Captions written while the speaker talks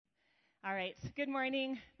All right. Good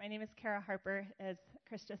morning. My name is Kara Harper, as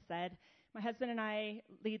Chris just said. My husband and I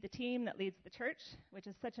lead the team that leads the church, which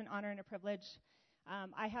is such an honor and a privilege.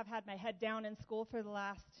 I have had my head down in school for the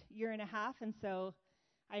last year and a half, and so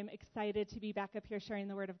I'm excited to be back up here sharing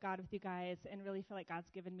the Word of God with you guys and really feel like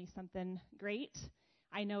God's given me something great.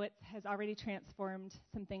 I know it has already transformed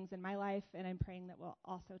some things in my life, and I'm praying that will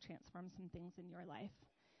also transform some things in your life.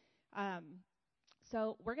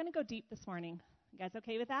 So we're going to go deep this morning. You guys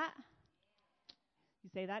okay with that? You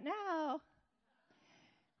say that now.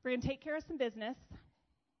 We're going to take care of some business.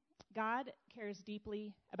 God cares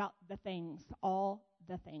deeply about the things, all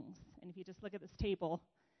the things. And if you just look at this table,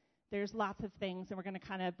 there's lots of things, and we're going to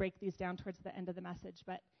kind of break these down towards the end of the message.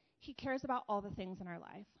 But he cares about all the things in our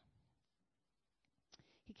life.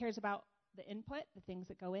 He cares about the input, the things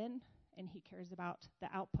that go in, and he cares about the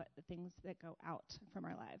output, the things that go out from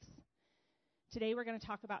our lives. Today we're going to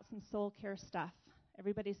talk about some soul care stuff.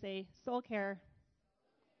 Everybody say soul care.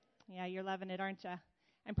 Yeah, you're loving it, aren't you?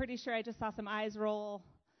 I'm pretty sure I just saw some eyes roll,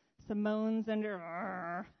 some moans under,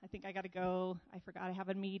 I think I got to go. I forgot I have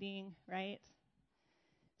a meeting, right?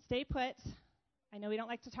 Stay put. I know we don't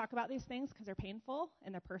like to talk about these things because they're painful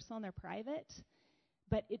and they're personal and they're private,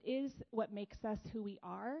 but it is what makes us who we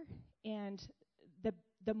are. And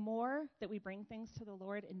the more that we bring things to the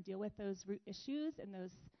Lord and deal with those root issues and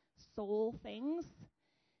those soul things,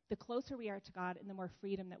 the closer we are to God and the more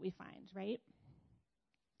freedom that we find, right?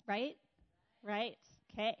 Right? Right.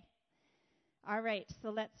 Okay. All right, so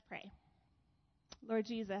let's pray. Lord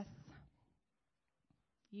Jesus,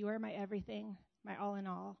 you are my everything, my all in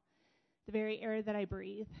all, the very air that I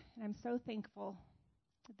breathe. And I'm so thankful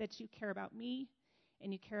that you care about me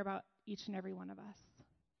and you care about each and every one of us.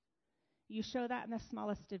 You show that in the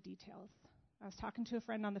smallest of details. I was talking to a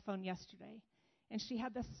friend on the phone yesterday, and she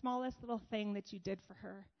had the smallest little thing that you did for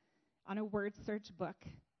her on a word search book,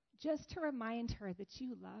 just to remind her that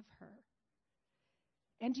you love her.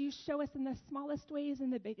 And you show us in the smallest ways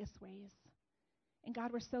and the biggest ways. And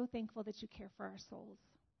God, we're so thankful that you care for our souls.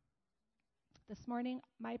 This morning,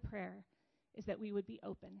 my prayer is that we would be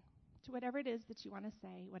open to whatever it is that you want to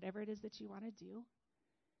say, whatever it is that you want to do,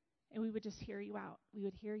 and we would just hear you out. We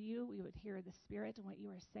would hear you. We would hear the Spirit and what you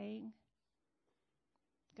are saying.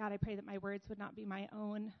 God, I pray that my words would not be my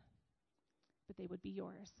own, but they would be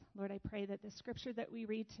yours. Lord, I pray that the scripture that we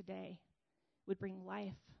read today would bring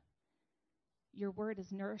life. Your word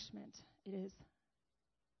is nourishment. It is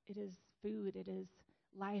food. It is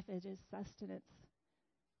life. It is sustenance.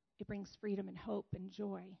 It brings freedom and hope and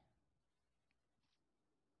joy.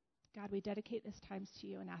 God, we dedicate this time to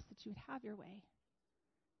you and ask that you would have your way.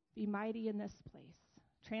 Be mighty in this place.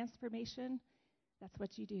 Transformation, that's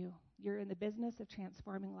what you do. You're in the business of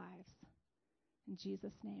transforming lives. In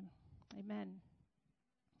Jesus' name. Amen.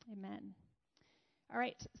 Amen. All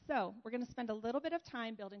right, so we're going to spend a little bit of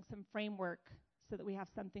time building some framework so that we have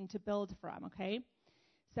something to build from, okay?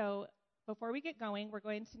 So before we get going, we're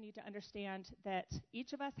going to need to understand that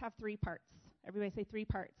each of us have three parts. Everybody say three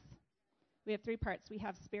parts. We have three parts. We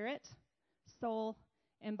have spirit, soul,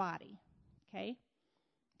 and body, okay?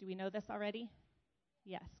 Do we know this already?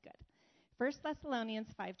 Yes, good. 1 Thessalonians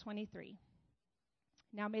 5:23.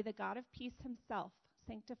 Now may the God of peace himself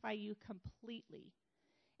sanctify you completely,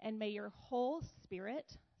 and may your whole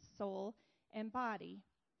spirit, soul, and body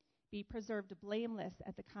be preserved blameless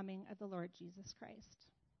at the coming of the Lord Jesus Christ.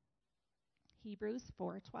 Hebrews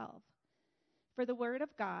 4:12. For the word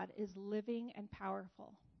of God is living and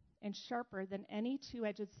powerful, and sharper than any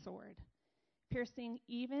two-edged sword, piercing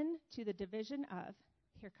even to the division of,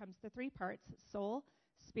 here comes the three parts, soul,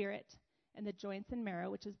 spirit, and the joints and marrow,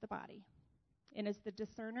 which is the body, and is the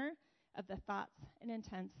discerner of the thoughts and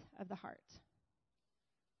intents of the heart.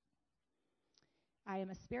 I am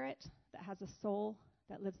a spirit that has a soul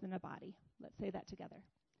that lives in a body. Let's say that together.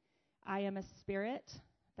 I am a spirit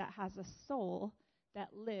that has a soul that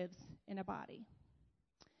lives in a body.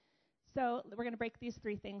 So we're going to break these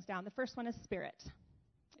three things down. The first one is spirit.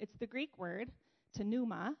 It's the Greek word, to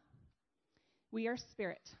pneuma. We are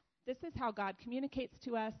spirit. This is how God communicates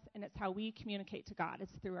to us, and it's how we communicate to God.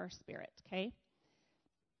 It's through our spirit, okay?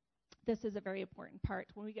 This is a very important part.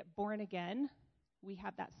 When we get born again, we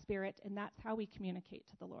have that spirit, and that's how we communicate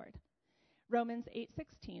to the Lord. Romans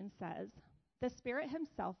 8:16 says, the Spirit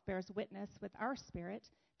himself bears witness with our spirit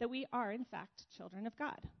that we are, in fact, children of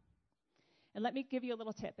God. And let me give you a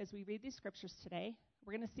little tip. As we read these scriptures today,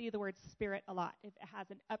 we're going to see the word spirit a lot. If it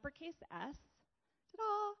has an uppercase S,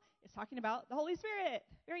 ta-da, it's talking about the Holy Spirit.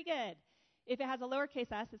 Very good. If it has a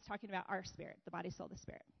lowercase s, it's talking about our spirit, the body, soul, the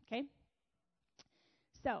spirit. Okay?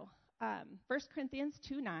 So, 1 Corinthians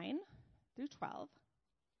 2:9 through 12.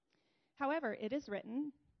 However, it is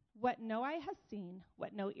written, What no eye has seen,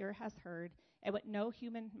 what no ear has heard, and what no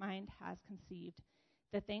human mind has conceived,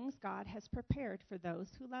 the things God has prepared for those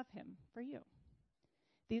who love him, for you.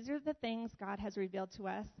 These are the things God has revealed to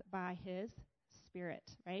us by his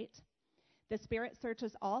Spirit, right? The Spirit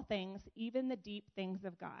searches all things, even the deep things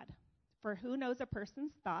of God. For who knows a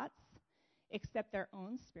person's thoughts except their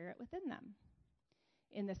own spirit within them?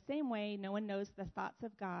 In the same way, no one knows the thoughts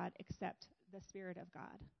of God except the Spirit of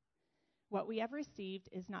God. What we have received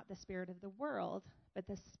is not the spirit of the world, but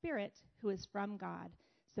the Spirit who is from God,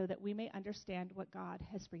 so that we may understand what God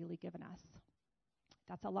has freely given us.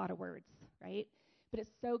 That's a lot of words, right? But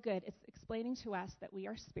it's so good. It's explaining to us that we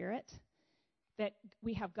are spirit, that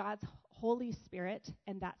we have God's Holy Spirit,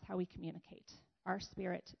 and that's how we communicate our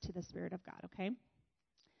spirit to the Spirit of God, okay?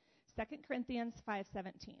 2 Corinthians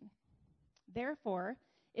 5:17. Therefore,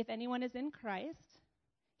 if anyone is in Christ,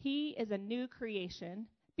 he is a new creation.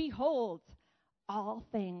 Behold, all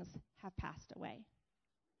things have passed away.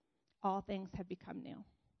 All things have become new.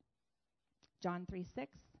 John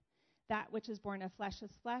 3:6. That which is born of flesh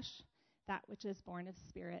is flesh. That which is born of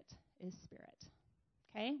spirit is spirit.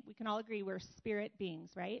 Okay? We can all agree we're spirit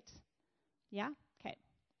beings, right? Yeah? Okay.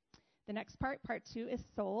 The next part, part 2, is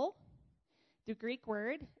soul. The Greek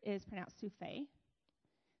word is pronounced souphē.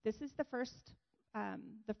 This is the first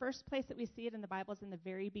place that we see it in the Bible is in the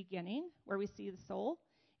very beginning, where we see the soul.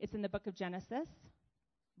 It's in the book of Genesis,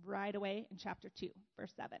 right away in chapter 2,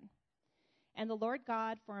 verse 7. And the Lord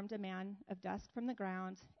God formed a man of dust from the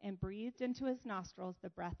ground and breathed into his nostrils the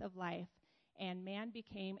breath of life, and man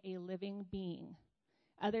became a living being.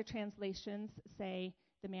 Other translations say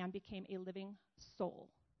the man became a living soul.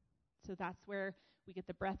 So that's where we get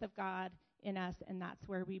the breath of God in us, and that's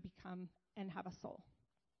where we become and have a soul.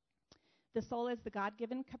 The soul is the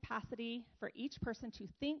God-given capacity for each person to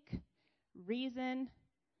think, reason.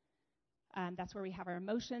 That's where we have our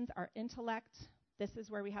emotions, our intellect. This is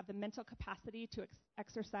where we have the mental capacity to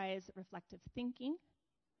exercise reflective thinking.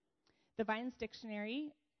 The Vine's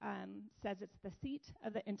Dictionary says it's the seat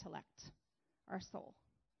of the intellect, our soul,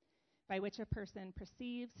 by which a person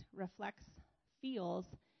perceives, reflects, feels,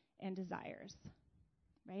 and desires,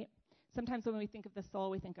 right? Sometimes when we think of the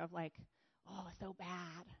soul, we think of like, oh, so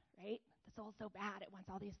bad, right? The soul's so bad, it wants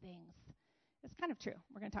all these things. It's kind of true.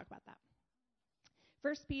 We're going to talk about that.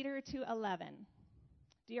 1 Peter 2:11.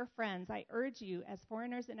 Dear friends, I urge you as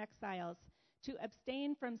foreigners and exiles to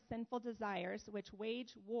abstain from sinful desires which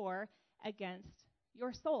wage war against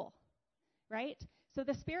your soul, right? So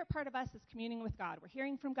the spirit part of us is communing with God. We're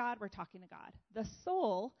hearing from God. We're talking to God. The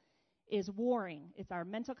soul is warring. It's our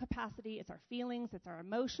mental capacity. It's our feelings. It's our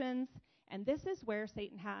emotions. And this is where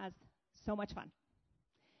Satan has so much fun.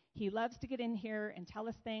 He loves to get in here and tell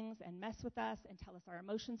us things and mess with us and tell us our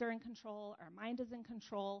emotions are in control, our mind is in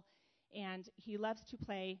control, and he loves to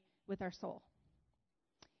play with our soul.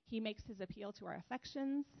 He makes his appeal to our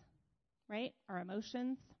affections, right, our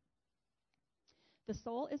emotions. The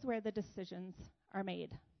soul is where the decisions are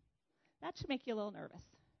made. That should make you a little nervous,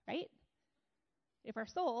 right? If our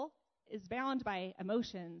soul is bound by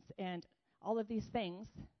emotions and all of these things,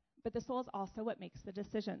 but the soul is also what makes the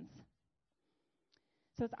decisions.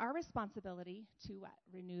 So it's our responsibility to what?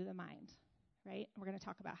 Renew the mind, right? And we're going to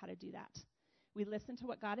talk about how to do that. We listen to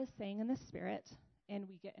what God is saying in the Spirit, and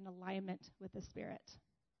we get in alignment with the Spirit.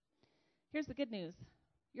 Here's the good news.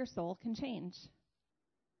 Your soul can change. Isn't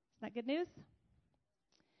that good news?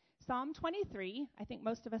 Psalm 23, I think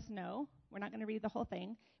most of us know. We're not going to read the whole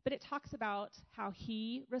thing, but it talks about how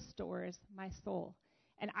he restores my soul.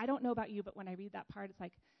 And I don't know about you, but when I read that part, it's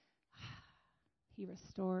like, he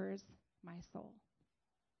restores my soul.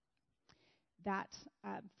 That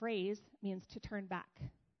phrase means to turn back.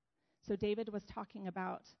 So David was talking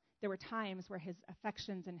about there were times where his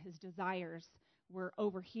affections and his desires were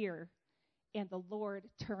over here, and the Lord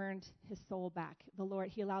turned his soul back.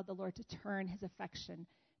 He allowed the Lord to turn his affection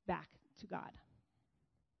back to God.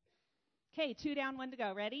 Okay, 2 down, 1 to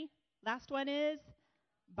go. Ready? Last one is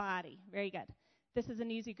body. Very good. This is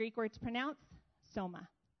an easy Greek word to pronounce, soma.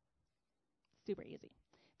 Super easy.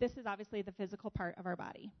 This is obviously the physical part of our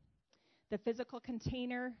body, the physical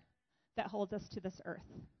container that holds us to this earth.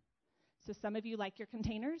 So some of you like your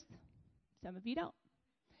containers, some of you don't.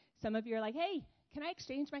 Some of you are like, hey, can I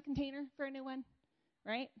exchange my container for a new one?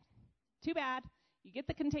 Right? Too bad. You get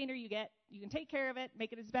the container you get. You can take care of it,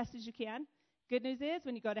 make it as best as you can. Good news is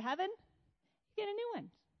when you go to heaven, you get a new one,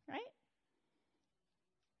 right?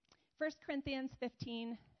 1 Corinthians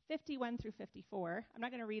 15, 51 through 54. I'm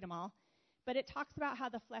not going to read them all, but it talks about how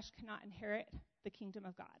the flesh cannot inherit the kingdom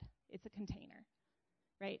of God. It's a container,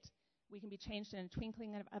 right? We can be changed in a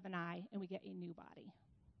twinkling of an eye, and we get a new body,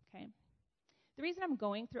 okay? The reason I'm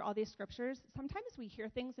going through all these scriptures, sometimes we hear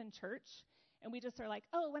things in church and we just are like,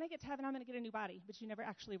 oh, when I get to heaven, I'm going to get a new body, but you never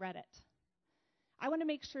actually read it. I want to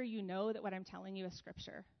make sure you know that what I'm telling you is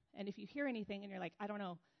scripture. And if you hear anything and you're like, I don't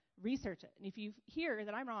know, research it. And if you hear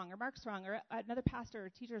that I'm wrong or Mark's wrong or another pastor or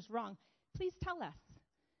teacher is wrong, please tell us.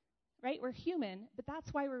 Right? We're human, but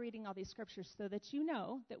that's why we're reading all these scriptures, so that you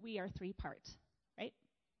know that we are three-part. Right?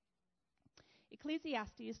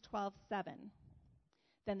 Ecclesiastes 12:7.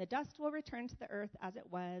 Then the dust will return to the earth as it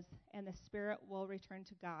was, and the spirit will return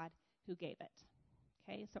to God who gave it.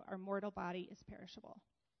 Okay, so our mortal body is perishable.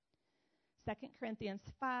 2 Corinthians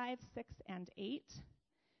 5, 6, and 8.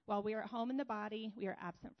 While we are at home in the body, we are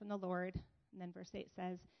absent from the Lord. And then verse 8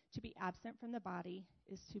 says, to be absent from the body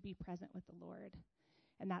is to be present with the Lord.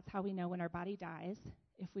 And that's how we know when our body dies.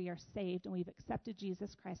 If we are saved and we've accepted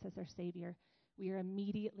Jesus Christ as our Savior, we are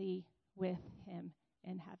immediately with him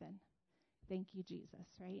in heaven. Thank you, Jesus,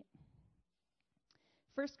 right?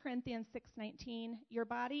 1 Corinthians 6:19, your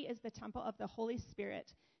body is the temple of the Holy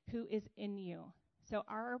Spirit who is in you. So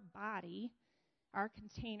our body, our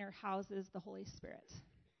container, houses the Holy Spirit.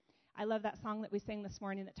 I love that song that we sang this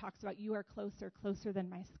morning that talks about you are closer, closer than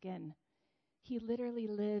my skin. He literally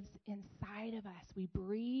lives inside of us. We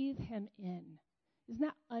breathe him in. Isn't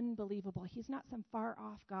that unbelievable? He's not some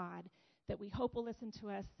far-off God that we hope will listen to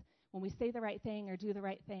us when we say the right thing or do the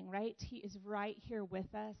right thing, right? He is right here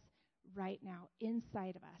with us right now,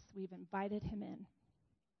 inside of us. We've invited him in.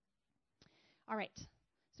 All right.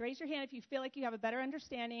 So raise your hand if you feel like you have a better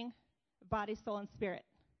understanding of body, soul, and spirit.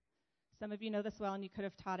 Some of you know this well, and you could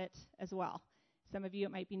have taught it as well. Some of you,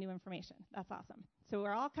 it might be new information. That's awesome. So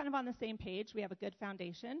we're all kind of on the same page. We have a good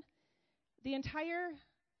foundation. The entire,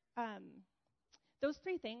 those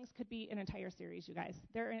three things could be an entire series, you guys.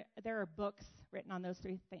 There are books written on those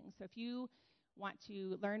three things. So if you want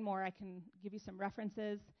to learn more, I can give you some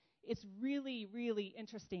references. It's really, really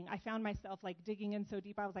interesting. I found myself like digging in so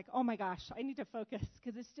deep. I was like, oh my gosh, I need to focus,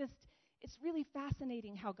 because it's really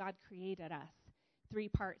fascinating how God created us. 3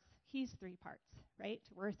 parts. He's 3 parts, right?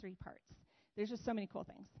 We're 3 parts. There's just so many cool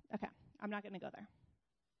things. Okay, I'm not going to go there.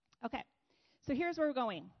 Okay, so here's where we're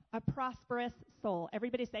going. A prosperous soul.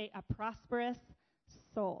 Everybody say a prosperous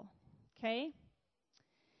soul. Okay?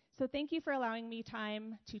 So thank you for allowing me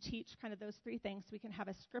time to teach kind of those 3 things so we can have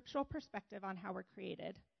a scriptural perspective on how we're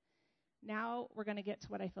created. Now we're going to get to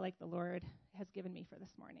what I feel like the Lord has given me for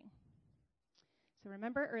this morning. So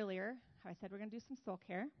remember earlier how I said we're going to do some soul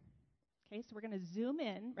care. Okay, so we're going to zoom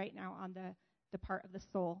in right now on the part of the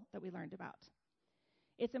soul that we learned about.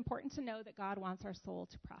 It's important to know that God wants our soul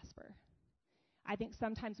to prosper. I think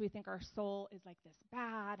sometimes we think our soul is like this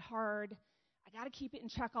bad, hard, I got to keep it in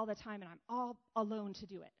check all the time, and I'm all alone to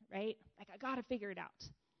do it, right? Like, I got to figure it out.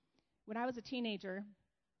 When I was a teenager,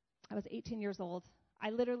 I was 18 years old, I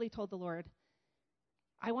literally told the Lord,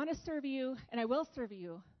 I want to serve you, and I will serve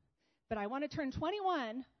you, but I want to turn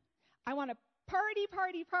 21. I want to party,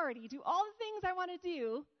 do all the things I want to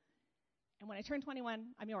do, and when I turn 21,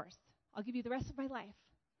 I'm yours. I'll give you the rest of my life.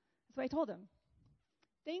 That's what I told him.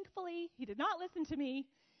 Thankfully, he did not listen to me,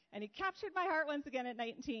 and he captured my heart once again at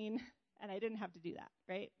 19, and I didn't have to do that,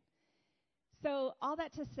 right? So all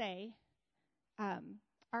that to say,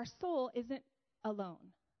 our soul isn't alone.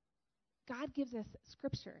 God gives us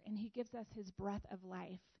scripture, and he gives us his breath of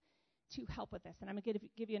life to help with this. And I'm going to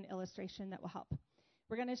give you an illustration that will help.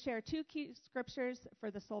 We're going to share 2 key scriptures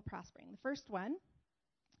for the soul prospering. The first one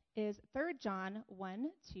is 3 John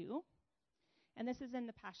 1:2, and this is in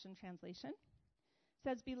the Passion Translation. It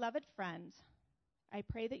says, Beloved friend, I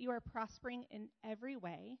pray that you are prospering in every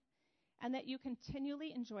way and that you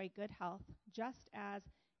continually enjoy good health just as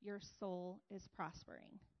your soul is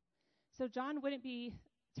prospering. So John wouldn't be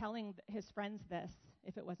telling his friends this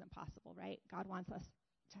if it wasn't possible, right? God wants us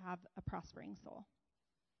to have a prospering soul.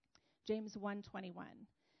 James 1:21,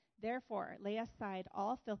 therefore lay aside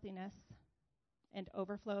all filthiness and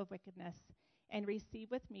overflow of wickedness and receive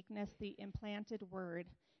with meekness the implanted word,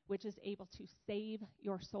 which is able to save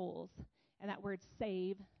your souls. And that word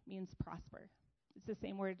save means prosper. It's the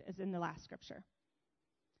same word as in the last scripture,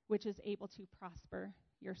 which is able to prosper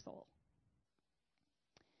your soul.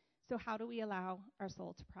 So how do we allow our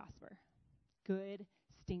soul to prosper? Good,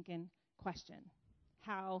 stinking question.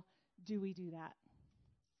 How do we do that?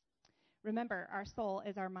 Remember, our soul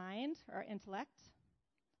is our mind, our intellect,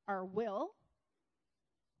 our will.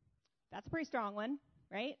 That's a pretty strong one,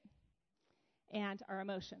 right? And our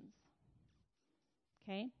emotions.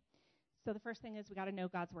 Okay? So the first thing is we got to know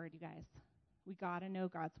God's word, you guys. We got to know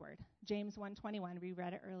God's word. James 1:21, we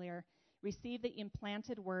read it earlier. Receive the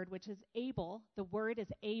implanted word, which is able, the word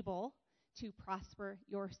is able to prosper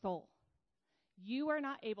your soul. You are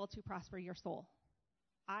not able to prosper your soul.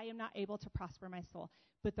 I am not able to prosper my soul.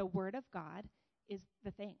 But the Word of God is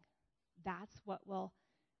the thing. That's what will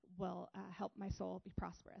help my soul be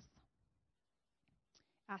prosperous.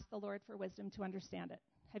 Ask the Lord for wisdom to understand it.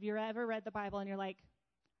 Have you ever read the Bible and you're like,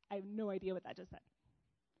 I have no idea what that just said?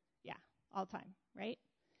 Yeah, all the time, right?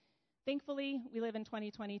 Thankfully, we live in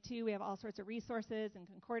 2022. We have all sorts of resources and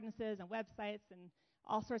concordances and websites and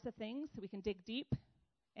all sorts of things, so we can dig deep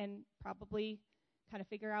and probably kind of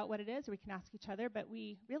figure out what it is, or we can ask each other, but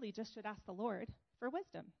we really just should ask the Lord for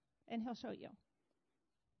wisdom, and he'll show you.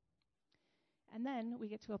 And then we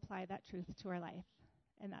get to apply that truth to our life,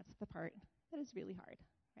 and that's the part that is really hard,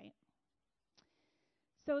 right?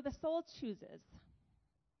 So the soul chooses.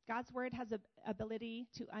 God's word has the ability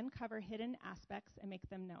to uncover hidden aspects and make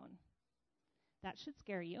them known. That should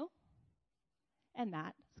scare you, and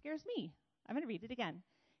that scares me. I'm going to read it again.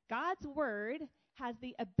 God's word has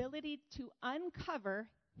the ability to uncover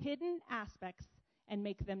hidden aspects and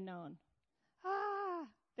make them known.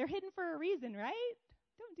 They're hidden for a reason, right?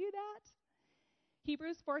 Don't do that.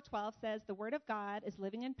 Hebrews 4:12 says, the word of God is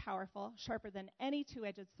living and powerful, sharper than any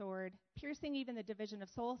two-edged sword, piercing even the division of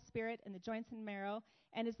soul, spirit, and the joints and marrow,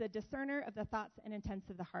 and is the discerner of the thoughts and intents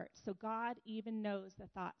of the heart. So God even knows the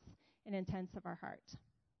thoughts and intents of our heart.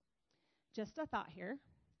 Just a thought here.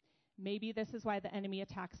 Maybe this is why the enemy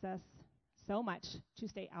attacks us so much, to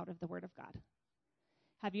stay out of the Word of God.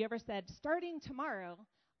 Have you ever said, starting tomorrow,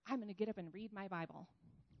 I'm going to get up and read my Bible?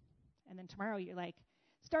 And then tomorrow you're like,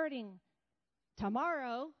 starting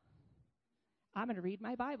tomorrow, I'm going to read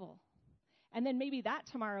my Bible. And then maybe that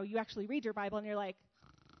tomorrow you actually read your Bible and you're like,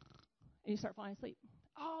 and you start falling asleep.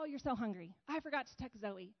 Oh, you're so hungry. I forgot to text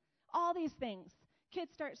Zoe. All these things.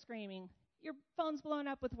 Kids start screaming. Your phone's blown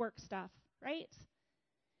up with work stuff, right?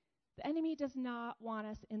 The enemy does not want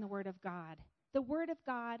us in the Word of God. The Word of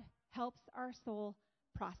God helps our soul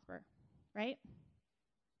prosper, right?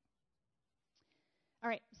 All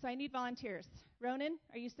right, so I need volunteers. Ronan,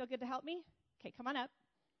 are you still good to help me? Okay, come on up.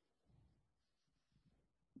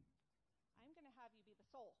 I'm going to have you be the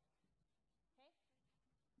soul, okay?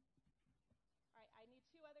 All right, I need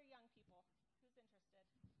 2 other young people. Who's interested? All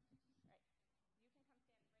right, you can come stand right here in the middle.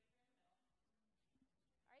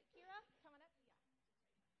 All right, Kira, come on up.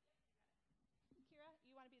 Kira,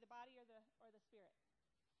 you want to be the body or the spirit?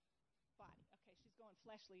 Body. Okay, she's going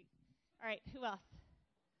fleshly. All right, who else?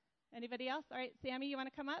 Anybody else? All right, Sammy, you want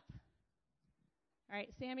to come up? All right,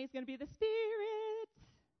 Sammy's going to be the spirit.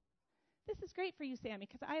 This is great for you, Sammy,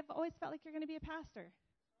 because I've always felt like you're going to be a pastor.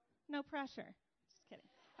 No pressure. Just kidding.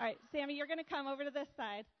 All right, Sammy, you're going to come over to this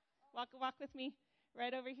side. Walk with me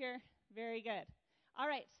right over here. Very good. All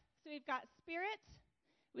right, so we've got spirit,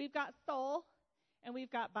 we've got soul, and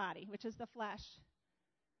we've got body, which is the flesh.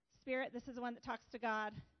 Spirit, this is the one that talks to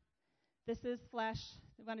God. This is flesh.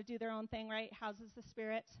 They want to do their own thing, right? Houses the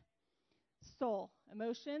spirit. Soul,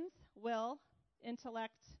 emotions, will,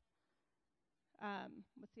 intellect.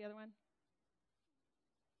 What's the other one?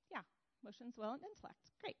 Yeah, emotions, will, and intellect.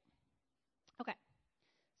 Great. Okay.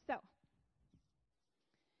 So,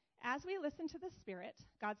 as we listen to the Spirit,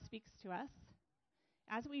 God speaks to us.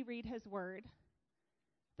 As we read His Word,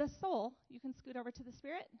 the soul, you can scoot over to the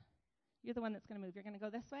Spirit. You're the one that's going to move. You're going to go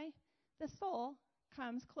this way. The soul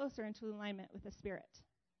comes closer into alignment with the Spirit.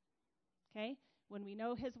 Okay? When we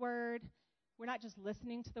know His Word, we're not just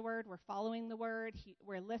listening to the Word, we're following the Word.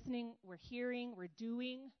 We're listening, we're hearing, we're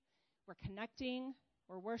doing, we're connecting,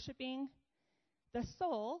 we're worshiping. The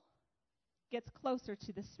soul gets closer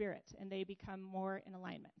to the Spirit, and they become more in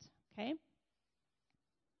alignment. Okay?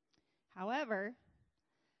 However,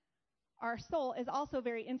 our soul is also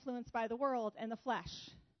very influenced by the world and the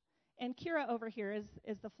flesh. And Kira over here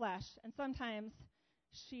is the flesh, and sometimes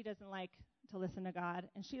she doesn't like to listen to God,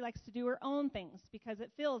 and she likes to do her own things because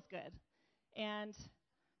it feels good. And,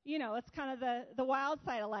 you know, it's kind of the wild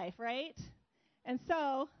side of life, right? And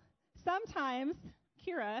so sometimes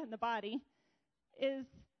Kira, in the body, is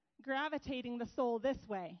gravitating the soul this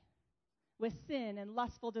way with sin and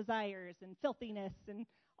lustful desires and filthiness and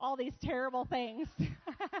all these terrible things.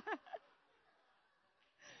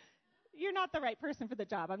 You're not the right person for the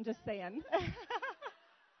job, I'm just saying.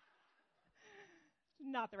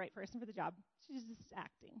 Not the right person for the job. She's just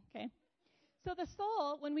acting, okay? So the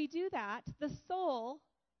soul, when we do that, the soul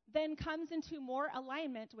then comes into more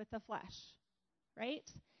alignment with the flesh, right?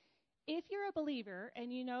 If you're a believer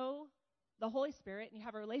and you know the Holy Spirit and you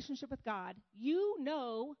have a relationship with God, you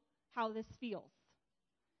know how this feels.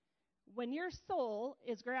 When your soul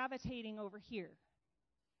is gravitating over here,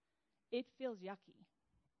 it feels yucky.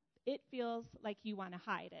 It feels like you want to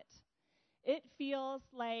hide it. It feels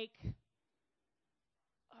like,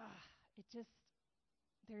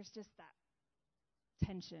 there's just that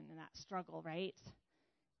tension and that struggle, right?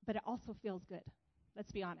 But it also feels good.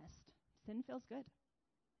 Let's be honest. Sin feels good.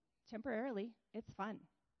 Temporarily, it's fun.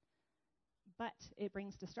 But it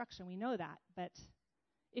brings destruction. We know that. But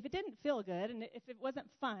if it didn't feel good and if it wasn't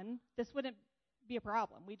fun, this wouldn't be a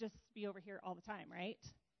problem. We'd just be over here all the time, right?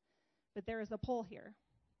 But there is a pull here.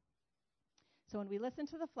 So when we listen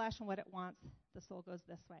to the flesh and what it wants, the soul goes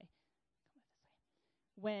this way.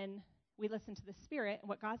 When we listen to the Spirit and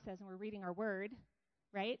what God says and we're reading our word,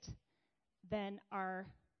 right, then our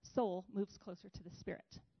soul moves closer to the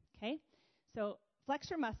Spirit. Okay? So flex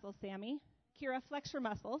your muscles, Sammy. Kira, flex your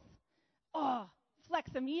muscles. Oh,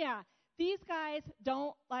 flex them, yeah. These guys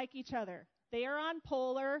don't like each other. They are on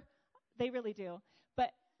polar. They really do.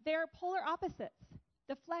 But they're polar opposites.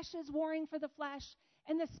 The flesh is warring for the flesh,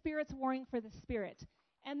 and the Spirit's warring for the Spirit.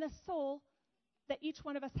 And the soul that each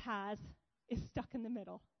one of us has is stuck in the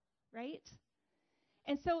middle, right?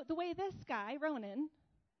 And so the way this guy, Ronan,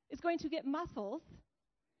 is going to get muscles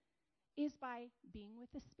is by being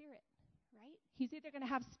with the Spirit, right? He's either going to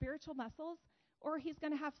have spiritual muscles or he's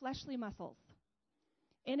going to have fleshly muscles.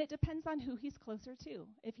 And it depends on who he's closer to.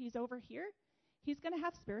 If he's over here, he's going to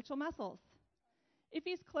have spiritual muscles. If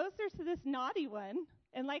he's closer to this naughty one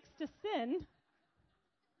and likes to sin,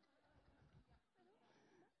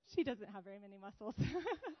 she doesn't have very many muscles.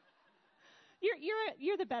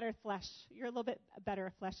 You're the better flesh. You're a little bit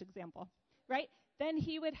better flesh example, right? Then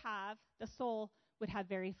the soul would have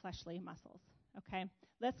very fleshly muscles, okay?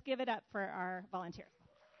 Let's give it up for our volunteers.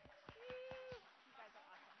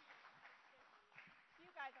 You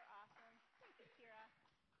guys are awesome. Thank you, Kira.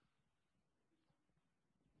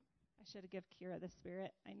 I should have given Kira the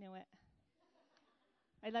Spirit. I knew it.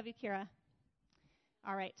 I love you, Kira.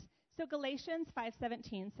 All right. So Galatians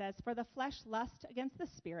 5:17 says, "For the flesh lusts against the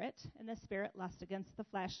Spirit, and the Spirit lusts against the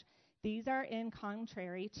flesh. These are in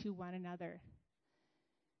contrary to one another."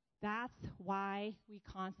 That's why we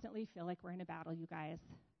constantly feel like we're in a battle, you guys.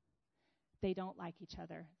 They don't like each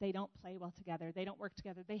other. They don't play well together. They don't work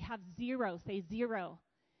together. They have zero. Say zero.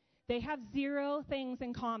 They have zero things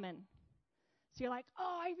in common. So you're like,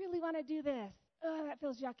 oh, I really want to do this. Oh, that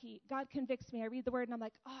feels yucky. God convicts me. I read the word, and I'm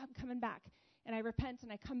like, oh, I'm coming back. And I repent,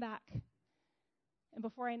 and I come back. And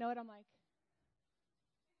before I know it, I'm like,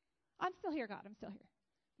 I'm still here, God. I'm still here.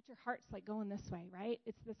 But your heart's like going this way, right?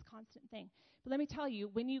 It's this constant thing. But let me tell you,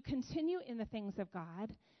 when you continue in the things of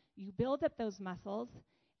God, you build up those muscles,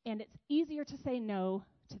 and it's easier to say no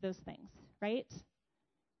to those things, right?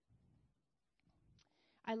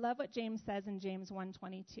 I love what James says in James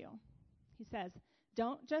 1:22. He says,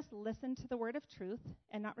 "Don't just listen to the word of truth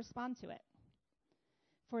and not respond to it,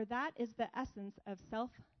 for that is the essence of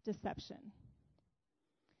self-deception.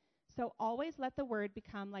 So always let the word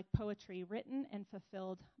become like poetry, written and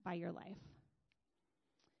fulfilled by your life."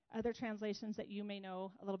 Other translations that you may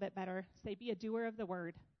know a little bit better say, "Be a doer of the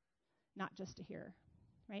word, not just a hearer,"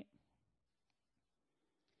 right?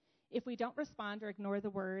 If we don't respond or ignore the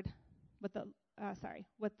word, what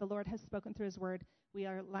the Lord has spoken through his word, we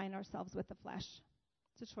align ourselves with the flesh.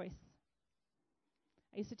 It's a choice.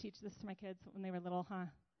 I used to teach this to my kids when they were little,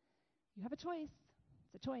 You have a choice.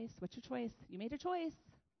 It's a choice. What's your choice? You made a choice.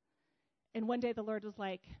 And one day the Lord was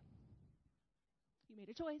like, you made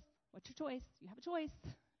a choice. What's your choice? You have a choice,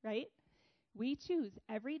 right? We choose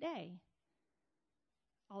every day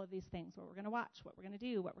all of these things, what we're going to watch, what we're going to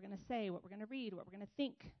do, what we're going to say, what we're going to read, what we're going to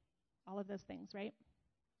think, all of those things, right?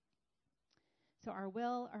 So our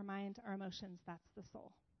will, our mind, our emotions, that's the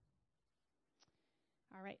soul.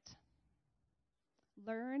 All right.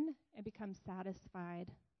 Learn and become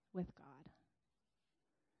satisfied with God.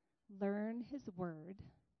 Learn his word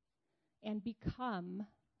and become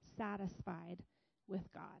satisfied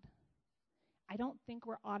with God. I don't think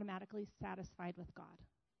we're automatically satisfied with God.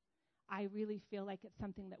 I really feel like it's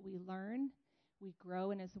something that we learn, we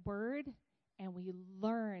grow in his word, and we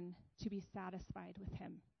learn to be satisfied with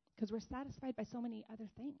him. Because we're satisfied by so many other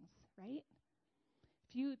things, right?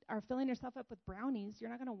 If you are filling yourself up with brownies, you're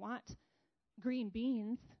not going to want green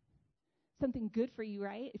beans, something good for you,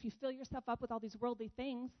 right? If you fill yourself up with all these worldly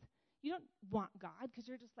things, you don't want God because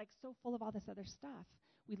you're just like so full of all this other stuff.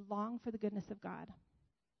 We long for the goodness of God.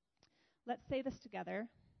 Let's say this together.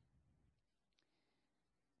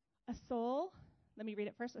 A soul, let me read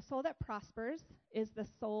it first. A soul that prospers is the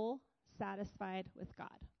soul satisfied with God.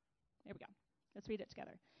 There we go. Let's read it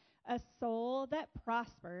together. A soul that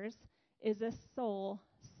prospers is a soul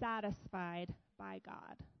satisfied by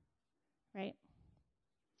God. Right?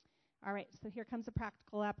 All right, so here comes a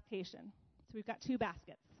practical application. So we've got 2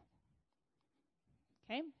 baskets.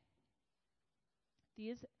 Okay?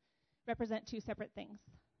 These represent 2 separate things.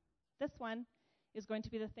 This one is going to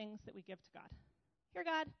be the things that we give to God. Here,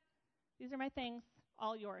 God, these are my things,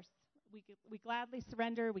 all yours. We gladly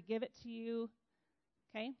surrender. We give it to you.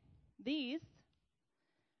 Okay? These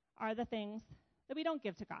are the things that we don't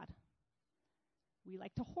give to God. We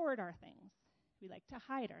like to hoard our things. We like to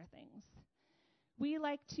hide our things. We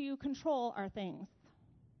like to control our things,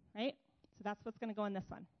 right? So that's what's going to go in this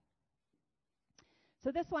one.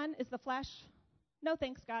 So this one is the flesh. No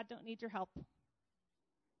thanks, God, don't need your help.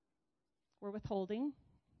 We're withholding.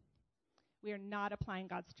 We are not applying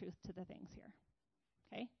God's truth to the things here,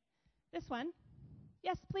 okay? This one,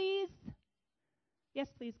 yes, please. Yes,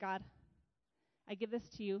 please, God. I give this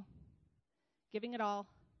to you, giving it all,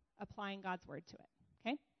 applying God's word to it,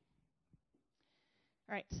 okay?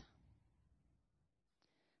 All right. So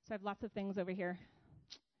I have lots of things over here.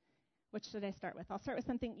 What should I start with? I'll start with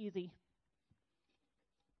something easy.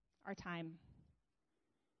 Our time.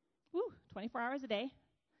 24 hours a day.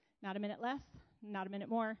 Not a minute less, not a minute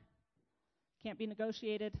more. Can't be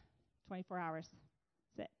negotiated. 24 hours.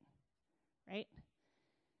 That's it. Right?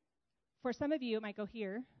 For some of you, it might go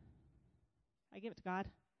here. I give it to God.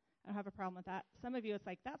 I don't have a problem with that. Some of you, it's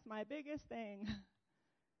like, that's my biggest thing.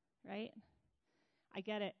 Right? I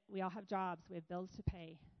get it. We all have jobs. We have bills to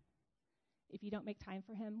pay. If you don't make time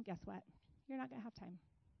for him, guess what? You're not going to have time.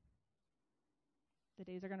 The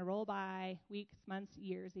days are going to roll by, weeks, months,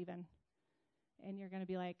 years even. And you're going to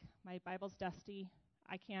be like, my Bible's dusty.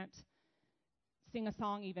 I can't sing a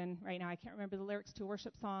song even right now. I can't remember the lyrics to a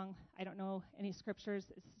worship song. I don't know any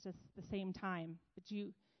scriptures. It's just the same time. But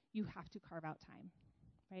you have to carve out time,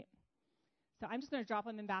 right? So I'm just going to drop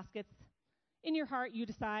them in baskets. In your heart, you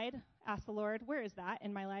decide. Ask the Lord, where is that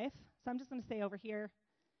in my life? So I'm just going to say over here,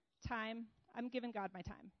 time. I'm giving God my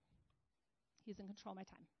time. He's in control of my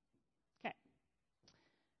time. Okay.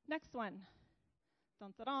 Next one.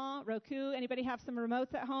 Dun, dun, dun. Roku. Anybody have some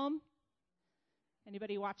remotes at home?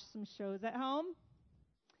 Anybody watch some shows at home?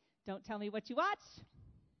 Don't tell me what you watch.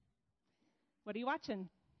 What are you watching?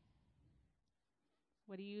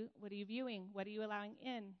 What are you viewing? What are you allowing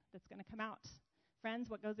in that's going to come out? Friends,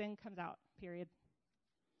 what goes in comes out, period.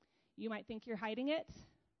 You might think you're hiding it.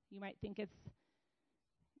 You might think it's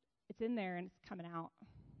in there and it's coming out,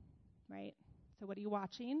 right? So what are you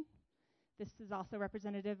watching? This is also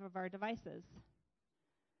representative of our devices,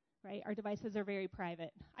 right? Our devices are very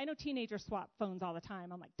private. I know teenagers swap phones all the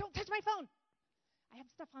time. I'm like, don't touch my phone. I have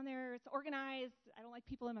stuff on there. It's organized. I don't like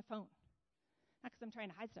people in my phone. Not because I'm trying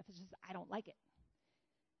to hide stuff. It's just I don't like it,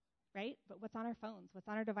 right? But what's on our phones? What's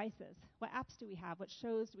on our devices? What apps do we have? What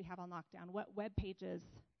shows do we have on lockdown? What web pages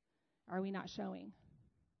are we not showing,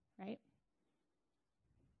 right?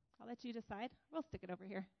 I'll let you decide. We'll stick it over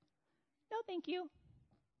here. No, thank you.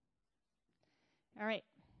 All right.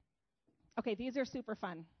 Okay, these are super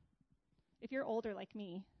fun. If you're older like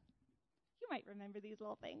me, you might remember these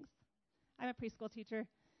little things. I'm a preschool teacher.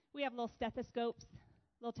 We have little stethoscopes,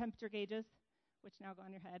 little temperature gauges, which now go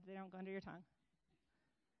on your head. They don't go under your tongue.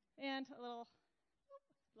 And a little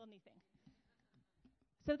knee thing.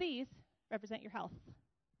 So these represent your health.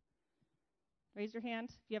 Raise your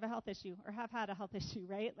hand if you have a health issue or have had a health issue,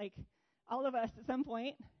 right? Like all of us at some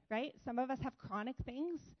point, right? Some of us have chronic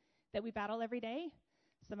things that we battle every day.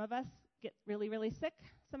 Some of us get really, really sick.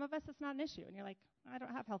 Some of us, it's not an issue. And you're like, I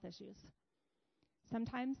don't have health issues.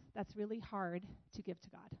 Sometimes that's really hard to give to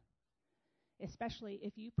God, especially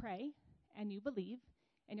if you pray and you believe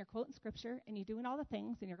and you're quoting scripture and you're doing all the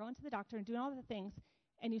things and you're going to the doctor and doing all the things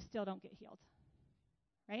and you still don't get healed,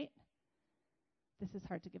 right? This is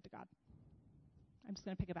hard to give to God. I'm just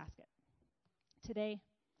going to pick a basket. Today,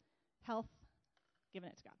 health, giving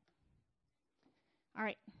it to God. All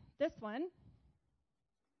right, this one,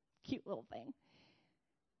 cute little thing.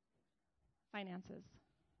 Finances.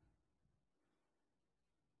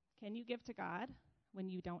 Can you give to God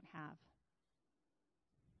when you don't have?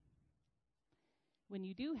 When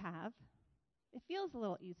you do have, it feels a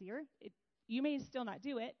little easier. You may still not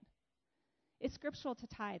do it. It's scriptural to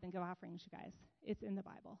tithe and give offerings, you guys. It's in the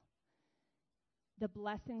Bible. The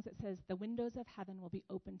blessings, it says, the windows of heaven will be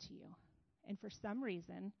open to you. And for some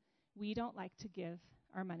reason, we don't like to give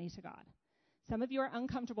our money to God. Some of you are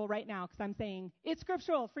uncomfortable right now because I'm saying it's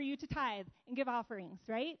scriptural for you to tithe and give offerings,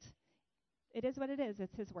 right? It is what it is.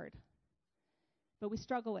 It's his word. But we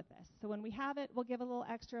struggle with this. So when we have it, we'll give a little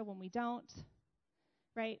extra. When we don't,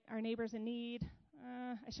 right? Our neighbor's in need.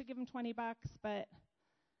 I should give him $20, but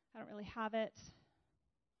I don't really have it.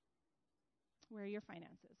 Where are your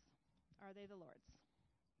finances? Are they the Lord's?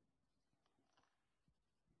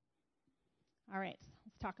 All right,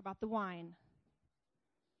 let's talk about the wine.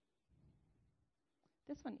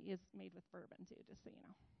 This one is made with bourbon, too, just so you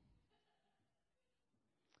know.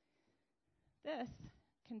 This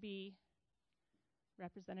can be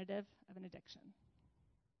representative of an addiction,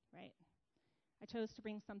 right? I chose to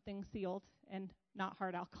bring something sealed and not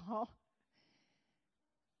hard alcohol.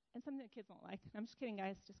 And something that kids won't like. I'm just kidding,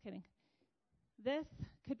 guys, just kidding. This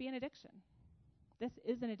could be an addiction. This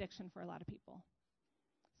is an addiction for a lot of people.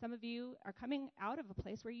 Some of you are coming out of a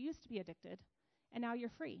place where you used to be addicted, and now you're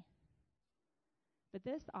free. But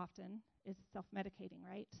this often is self-medicating,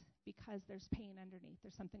 right? Because there's pain underneath.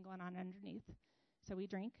 There's something going on underneath. So we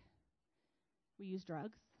drink. We use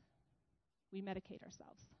drugs. We medicate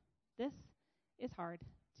ourselves. This is hard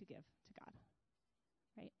to give to God,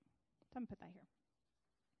 right? So I'm going to put that here.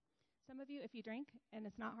 Some of you, if you drink and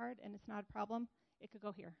it's not hard and it's not a problem, it could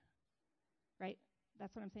go here, right?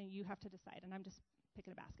 That's what I'm saying. You have to decide, and I'm just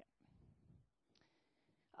picking a basket.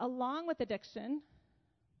 Along with addiction,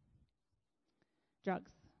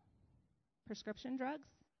 drugs, prescription drugs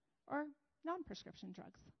or non-prescription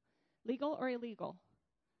drugs, legal or illegal,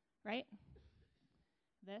 right?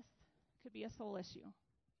 This could be a soul issue.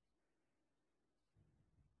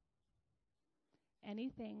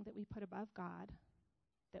 Anything that we put above God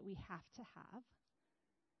that we have to have.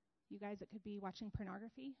 You guys, it could be watching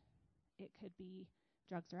pornography. It could be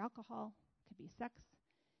drugs or alcohol. It could be sex.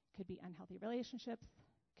 It could be unhealthy relationships.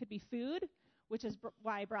 It could be food, which is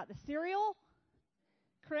why I brought the cereal.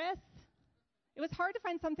 Chris, it was hard to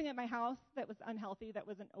find something at my house that was unhealthy that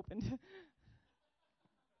wasn't opened.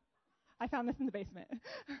 I found this in the basement.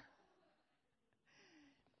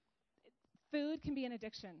 Food can be an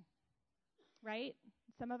addiction, right?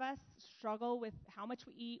 Some of us struggle with how much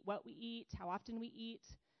we eat, what we eat, how often we eat,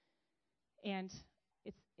 and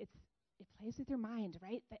it plays with your mind,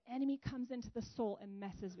 right? The enemy comes into the soul and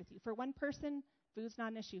messes with you. For one person, food's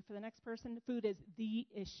not an issue. For the next person, food is the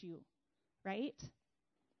issue, right?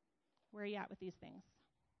 Where are you at with these things?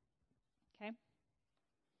 Okay?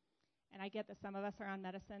 And I get that some of us are on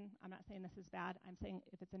medicine. I'm not saying this is bad. I'm saying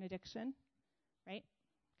if it's an addiction, right,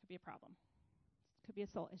 could be a problem. Could be a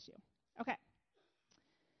soul issue. Okay.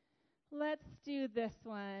 Let's do this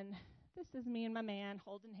one. This is me and my man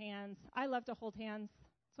holding hands. I love to hold hands.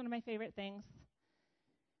 It's one of my favorite things.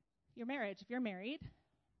 Your marriage, if you're married,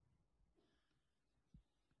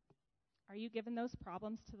 are you giving those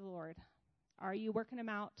problems to the Lord? Are you working them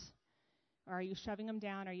out? Or are you shoving them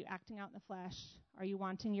down? Are you acting out in the flesh? Are you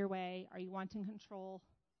wanting your way? Are you wanting control?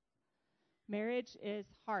 Marriage is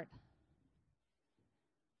hard.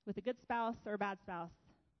 With a good spouse or a bad spouse,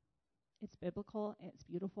 it's biblical, and it's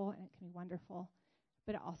beautiful, and it can be wonderful,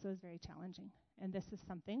 but it also is very challenging. And this is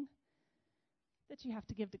something that you have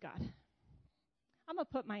to give to God. I'm going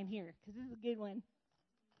to put mine here because this is a good one.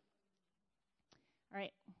 All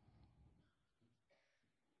right.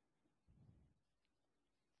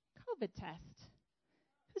 COVID test.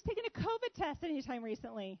 Who's taken a COVID test anytime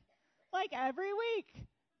recently? Like every week,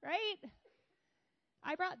 right?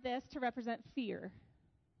 I brought this to represent fear.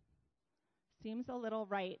 Seems a little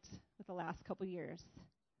right with the last couple years.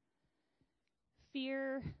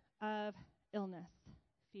 Fear of illness,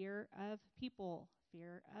 fear of people,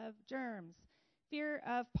 fear of germs, fear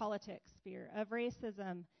of politics, fear of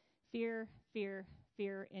racism, fear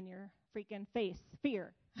in your freaking face,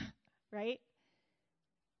 fear, right?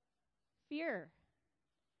 Fear.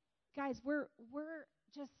 Guys, we're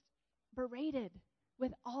just berated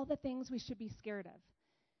with all the things we should be scared of.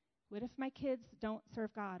 What if my kids don't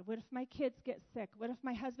serve God? What if my kids get sick? What if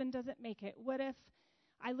my husband doesn't make it? What if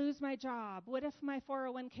I lose my job? What if my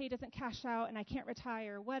 401k doesn't cash out and I can't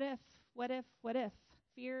retire? What if?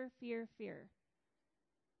 Fear.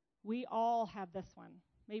 We all have this one.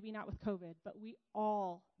 Maybe not with COVID, but we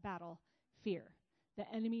all battle fear. The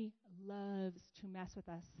enemy loves to mess with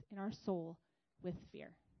us in our soul with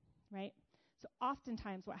fear, right? So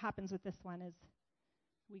oftentimes what happens with this one is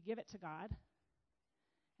we give it to God,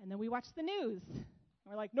 and then we watch the news, and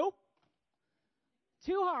we're like, nope,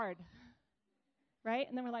 too hard, right?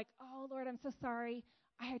 And then we're like, oh, Lord, I'm so sorry.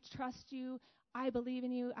 I trust you. I believe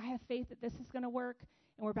in you. I have faith that this is going to work,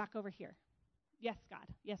 and we're back over here. Yes, God.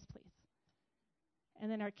 Yes, please. And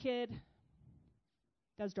then our kid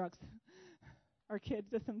does drugs. Our kid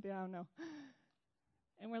does something, I don't know.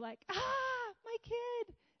 And we're like, my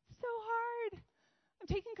kid, so hard. I'm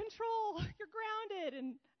taking control. You're grounded,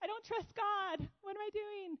 and I don't trust God. What am I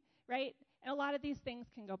doing? Right? And a lot of these things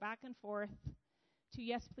can go back and forth to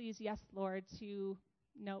yes, please, yes, Lord, to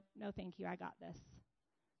nope, no, thank you, I got this.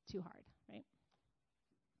 Too hard, right?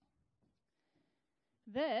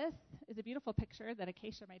 This is a beautiful picture that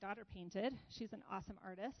Acacia, my daughter, painted. She's an awesome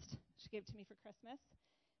artist. She gave it to me for Christmas.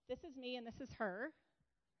 This is me, and this is her.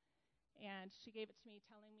 And she gave it to me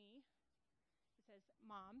telling me, it says,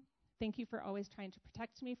 Mom, Thank you for always trying to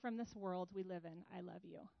protect me from this world we live in. I love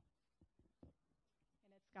you.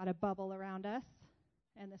 And it's got a bubble around us,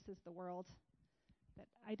 and this is the world that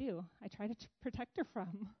I do. I try to protect her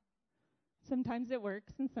from. Sometimes it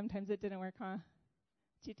works, and sometimes it didn't work, huh?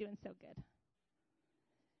 But you're doing so good.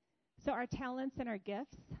 So our talents and our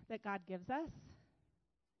gifts that God gives us,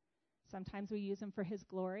 sometimes we use them for his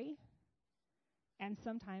glory, and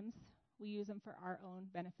sometimes we use them for our own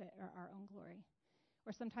benefit or our own glory.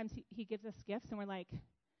 Or sometimes he gives us gifts, and we're like,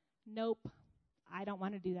 nope, I don't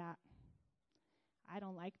want to do that. I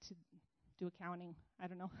don't like to do accounting. I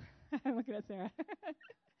don't know. I'm looking at Sarah.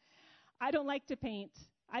 I don't like to paint.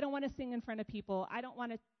 I don't want to sing in front of people. I don't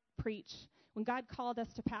want to preach. When God called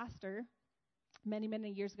us to pastor many, many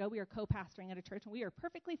years ago, we were co-pastoring at a church, and we were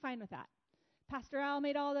perfectly fine with that. Pastor Al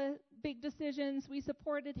made all the big decisions. We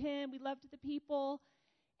supported him. We loved the people.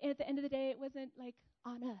 And at the end of the day, it wasn't like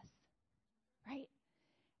on us, right?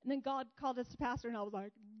 And then God called us to pastor, and I was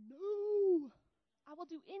like, no, I will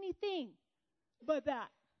do anything but that.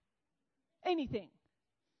 Anything.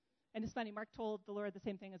 And it's funny, Mark told the Lord the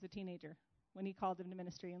same thing as a teenager when he called him to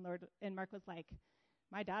ministry, and Mark was like,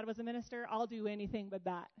 my dad was a minister, I'll do anything but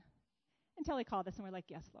that. Until he called us, and we're like,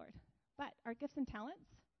 yes, Lord. But our gifts and talents,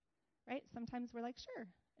 right? Sometimes we're like, sure.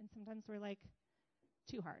 And sometimes we're like,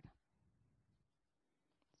 too hard.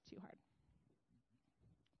 It's too hard.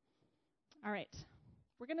 All right.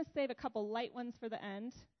 We're going to save a couple light ones for the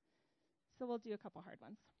end, so we'll do a couple hard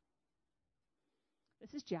ones.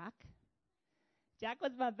 This is Jack. Jack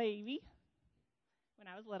was my baby when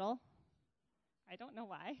I was little. I don't know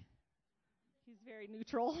why. He's very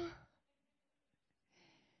neutral.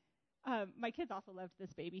 My kids also loved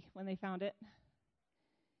this baby when they found it.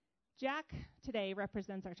 Jack today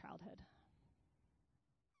represents our childhood.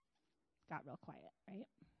 Got real quiet, right?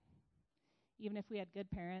 Even if we had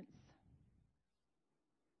good parents,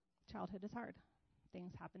 childhood is hard.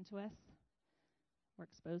 Things happen to us. We're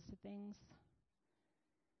exposed to things.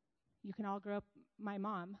 You can all grow up. My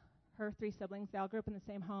mom, her 3 siblings, they all grew up in the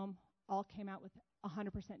same home, all came out with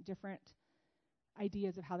 100% different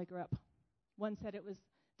ideas of how they grew up. One said it was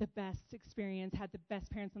the best experience, had the best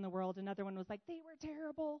parents in the world. Another one was like, they were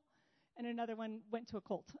terrible. And another one went to a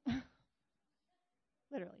cult.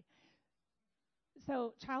 Literally.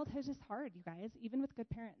 So childhood is hard, you guys, even with good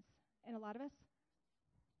parents. And a lot of us,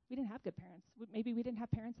 we didn't have good parents. Maybe we didn't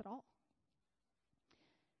have parents at all.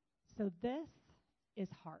 So this is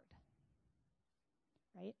hard,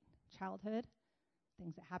 right? Childhood,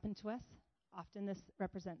 things that happen to us. Often this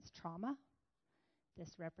represents trauma.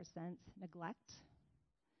 This represents neglect.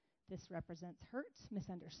 This represents hurt,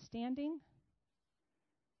 misunderstanding,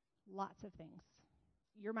 lots of things.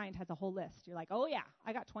 Your mind has a whole list. You're like, oh, yeah,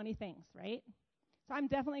 I got 20 things, right? So I'm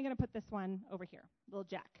definitely going to put this one over here, little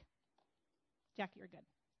Jack. Jack, you're good.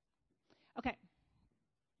 Okay.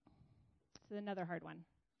 This is another hard one.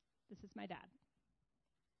 This is my dad.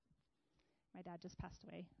 My dad just passed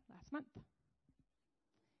away last month.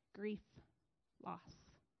 Grief, loss.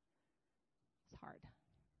 It's hard,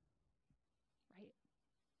 right?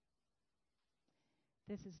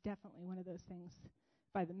 This is definitely one of those things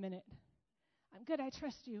by the minute. I'm good, I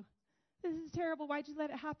trust you. This is terrible, why'd you let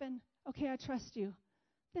it happen? Okay, I trust you.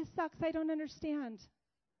 This sucks, I don't understand.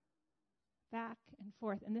 Back and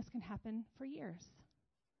forth, and this can happen for years.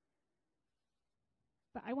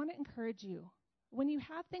 But I want to encourage you, when you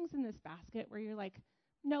have things in this basket where you're like,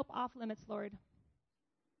 nope, off limits, Lord.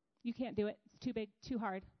 You can't do it. It's too big, too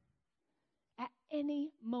hard. At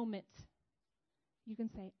any moment, you can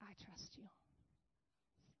say, I trust you.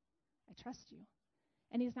 I trust you.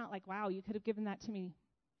 And he's not like, wow, you could have given that to me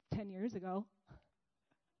 10 years ago.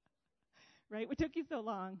 Right? What took you so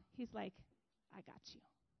long? He's like, I got you.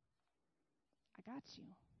 I got you.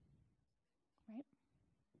 Right?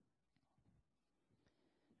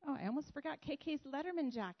 Oh, I almost forgot KK's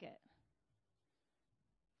Letterman jacket.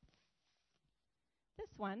 This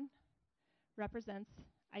one represents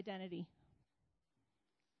identity.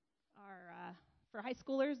 For high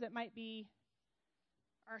schoolers, it might be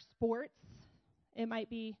our sports. It might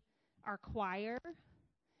be our choir.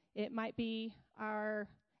 It might be our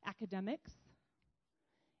academics.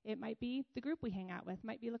 It might be the group we hang out with.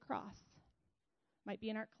 Might be lacrosse. Might be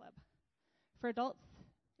an art club. For adults,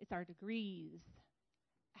 it's our degrees.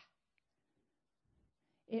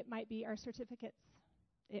 It might be our certificates.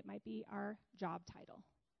 It might be our job title.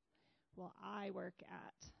 Well, I work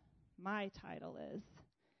at, my title is,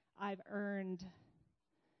 I've earned,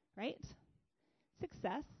 right?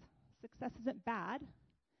 Success. Success isn't bad,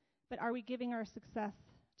 but are we giving our success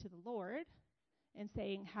to the Lord and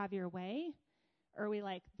saying, have your way? Or are we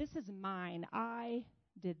like, this is mine. I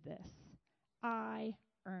did this. I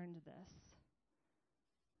earned this.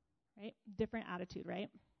 Right? Different attitude, right?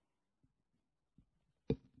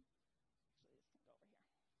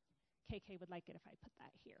 KK would like it if I put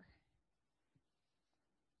that here.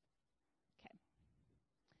 Okay.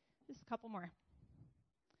 Just a couple more.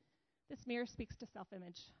 This mirror speaks to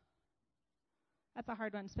self-image. That's a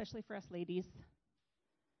hard one, especially for us ladies.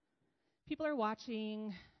 People are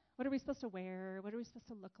watching. What are we supposed to wear? What are we supposed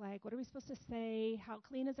to look like? What are we supposed to say? How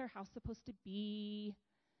clean is our house supposed to be?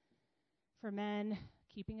 For men,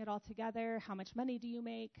 keeping it all together. How much money do you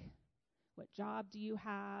make? What job do you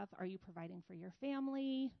have? Are you providing for your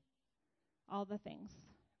family? All the things,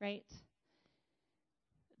 right?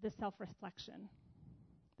 The self-reflection.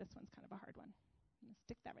 This one's kind of a hard one. I'm going to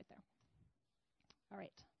stick that right there. All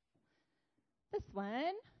right. This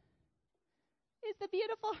one is the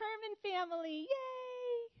beautiful Herman family. Yay!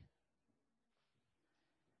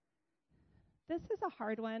 This is a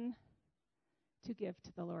hard one to give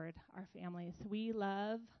to the Lord, our families. We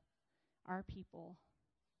love our people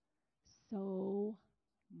so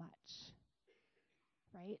much,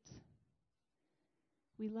 right?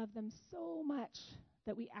 We love them so much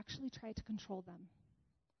that we actually try to control them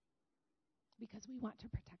because we want to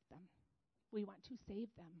protect them. We want to save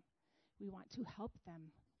them. We want to help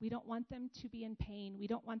them. We don't want them to be in pain. We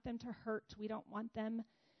don't want them to hurt. We don't want them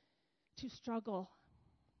to struggle.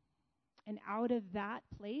 And out of that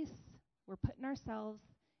place, we're putting ourselves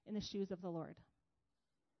in the shoes of the Lord.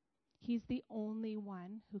 He's the only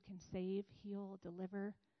one who can save, heal,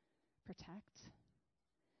 deliver, protect.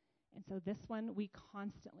 And so this one, we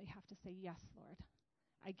constantly have to say, yes, Lord,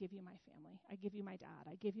 I give you my family. I give you my dad.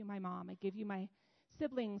 I give you my mom. I give you my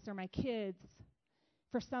siblings or my kids.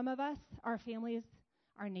 For some of us, our family is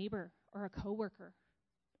our neighbor or a coworker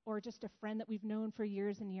or just a friend that we've known for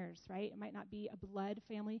years and years, right? It might not be a blood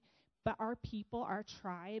family, but our people, our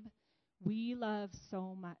tribe, we love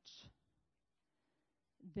so much.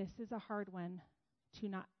 This is a hard one to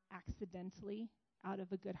not accidentally, out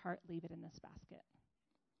of a good heart, leave it in this basket.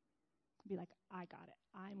 Be like, I got it.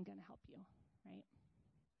 I'm going to help you, right?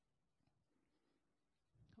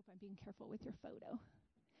 Hope I'm being careful with your photo. All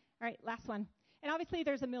right, last one. And obviously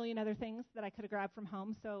there's a million other things that I could have grabbed from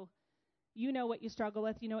home, so you know what you struggle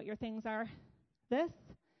with. You know what your things are. This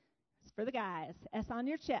is for the guys. S on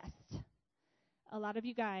your chest. A lot of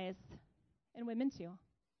you guys, and women too,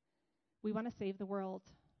 we want to save the world.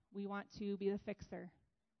 We want to be the fixer.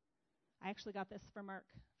 I actually got this for Mark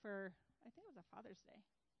for, I think it was a Father's Day.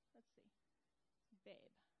 Let's see.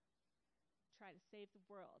 Babe, try to save the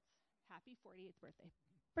world. Happy 48th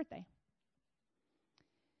birthday.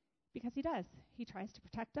 Because he does. He tries to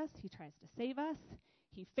protect us. He tries to save us.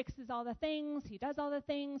 He fixes all the things. He does all the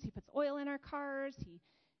things. He puts oil in our cars. He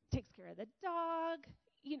takes care of the dog.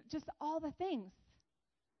 You know, just all the things.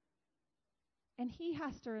 And he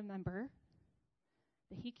has to remember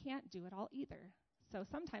that he can't do it all either. So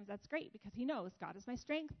sometimes that's great because he knows God is my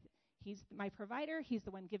strength. He's my provider. He's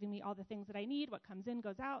the one giving me all the things that I need. What comes in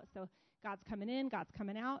goes out. So God's coming in, God's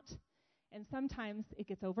coming out. And sometimes it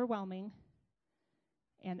gets overwhelming,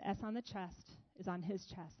 and S on the chest is on his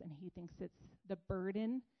chest, and he thinks it's the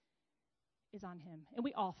burden is on him. And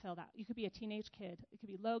we all feel that. You could be a teenage kid. It could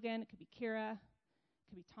be Logan. It could be Kira. It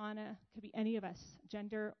could be Tana. It could be any of us,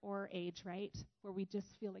 gender or age, right? Where we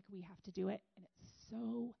just feel like we have to do it, and it's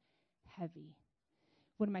so heavy.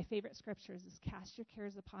 One of my favorite scriptures is, cast your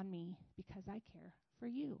cares upon me because I care for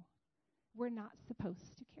you. We're not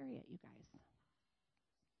supposed to carry it, you guys.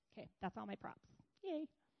 Okay, that's all my props. Yay.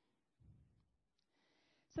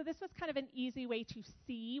 So this was kind of an easy way to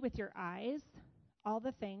see with your eyes all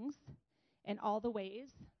the things and all the ways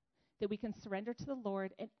that we can surrender to the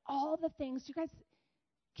Lord and all the things. You guys,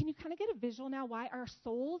 can you kind of get a visual now why our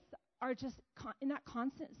souls are just in that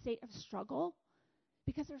constant state of struggle?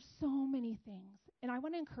 Because there's so many things. And I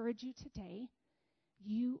want to encourage you today,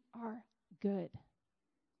 you are good.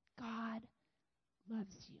 God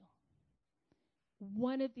loves you.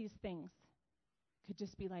 One of these things could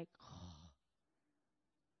just be like, oh.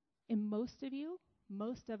 And most of you,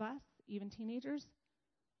 most of us, even teenagers,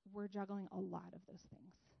 we're juggling a lot of those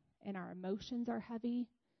things. And our emotions are heavy,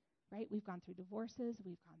 right? We've gone through divorces.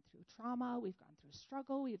 We've gone through trauma. We've gone through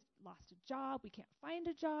struggle. We've lost a job. We can't find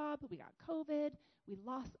a job. We got COVID. We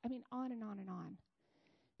lost, on and on and on.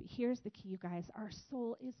 But here's the key, you guys. Our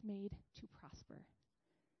soul is made to prosper.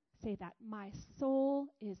 Say that. My soul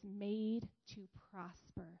is made to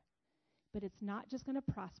prosper. But it's not just going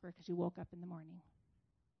to prosper because you woke up in the morning.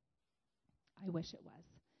 I wish it was.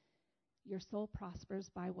 Your soul prospers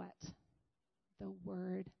by what? The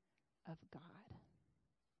Word of God.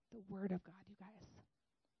 The Word of God, you guys.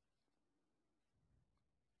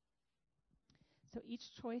 So each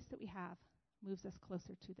each choice that we have moves us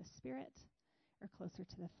closer to the Spirit or closer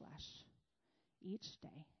to the flesh each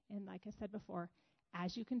day. And like I said before,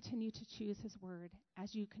 as you continue to choose his word,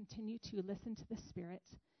 as you continue to listen to the Spirit,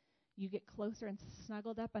 you get closer and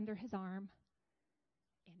snuggled up under his arm,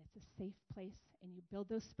 and it's a safe place, and you build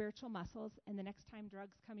those spiritual muscles, and the next time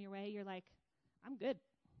drugs come your way, you're like, I'm good,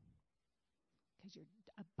 because you're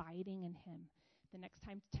abiding in him. The next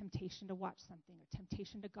time temptation to watch something or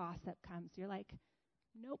temptation to gossip comes, you're like,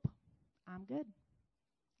 nope, I'm good.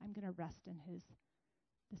 I'm going to rest in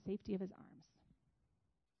the safety of his arms.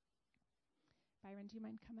 Byron, do you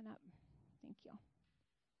mind coming up? Thank you.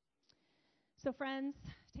 So friends,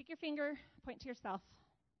 take your finger, point to yourself.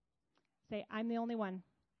 Say, I'm the only one.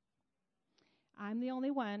 I'm the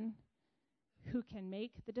only one who can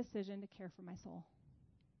make the decision to care for my soul.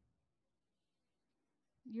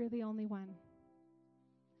 You're the only one.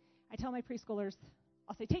 I tell my preschoolers,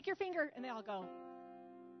 I'll say, take your finger, and they all go,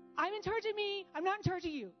 I'm in charge of me, I'm not in charge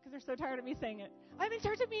of you, because they're so tired of me saying it. I'm in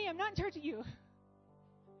charge of me, I'm not in charge of you.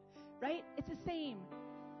 Right? It's the same.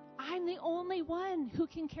 I'm the only one who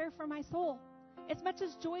can care for my soul. As much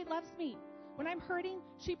as Joy loves me, when I'm hurting,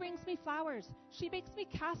 she brings me flowers. She makes me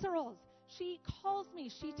casseroles. She calls me.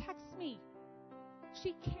 She texts me.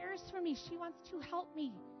 She cares for me. She wants to help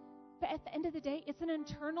me. But at the end of the day, it's an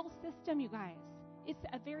internal system, you guys. It's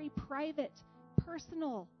a very private,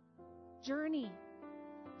 personal journey.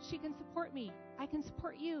 She can support me. I can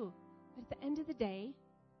support you. But at the end of the day,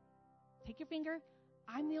 take your finger,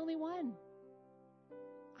 I'm the only one.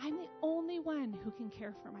 I'm the only one who can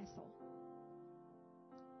care for my soul.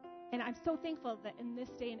 And I'm so thankful that in this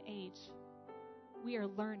day and age, we are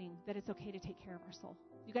learning that it's okay to take care of our soul.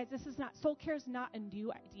 You guys, soul care is not a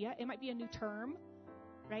new idea. It might be a new term,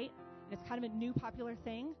 right? And it's kind of a new popular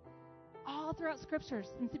thing. All throughout Scripture,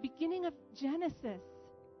 since the beginning of Genesis,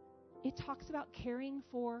 it talks about caring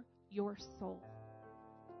for your soul.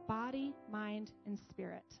 Body, mind, and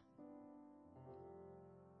spirit.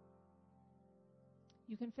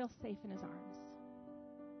 You can feel safe in his arms.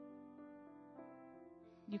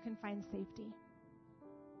 You can find safety.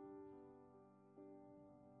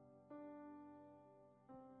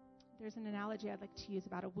 There's an analogy I'd like to use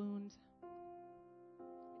about a wound. I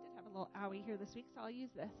did have a little owie here this week, so I'll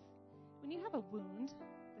use this. When you have a wound,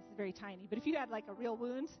 this is very tiny, but if you had like a real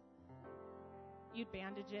wound, you'd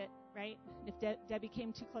bandage it, right? If Debbie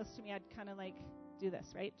came too close to me, I'd kind of like do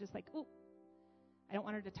this, right? Just like, ooh, I don't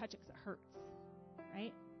want her to touch it because it hurts,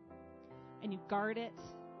 right? And you guard it,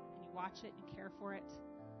 and you watch it, and you care for it.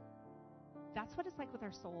 That's what it's like with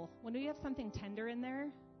our soul. When we have something tender in there,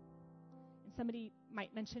 and somebody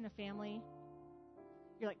might mention a family,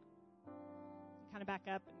 you're like, you kind of back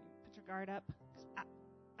up and put your guard up.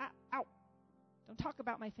 Ow. Don't talk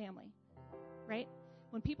about my family, right?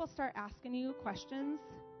 When people start asking you questions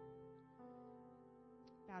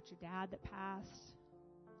about your dad that passed,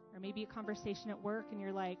 or maybe a conversation at work, and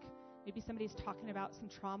you're like, maybe somebody's talking about some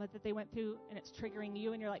trauma that they went through, and it's triggering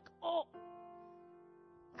you, and you're like, oh,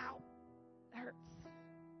 ow, that hurts.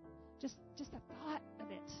 Just the thought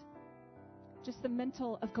of it, just the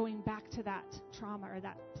mental of going back to that trauma or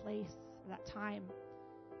that place or that time,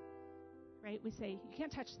 right? We say, you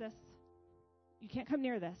can't touch this. You can't come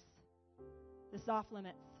near this. This is off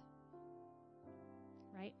limits,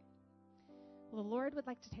 right? Well, the Lord would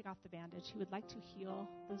like to take off the bandage. He would like to heal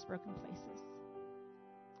those broken places.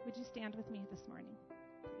 Would you stand with me this morning,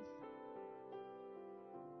 please?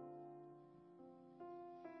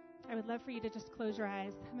 I would love for you to just close your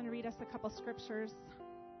eyes. I'm going to read us a couple scriptures.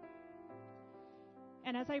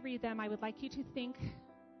 And as I read them, I would like you to think,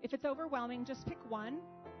 if it's overwhelming, just pick one.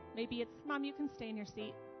 Maybe it's, Mom, you can stay in your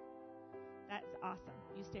seat. That's awesome.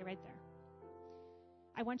 You stay right there.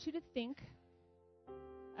 I want you to think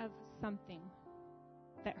of something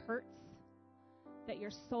that hurts, that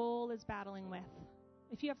your soul is battling with.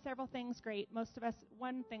 If you have several things, great. Most of us,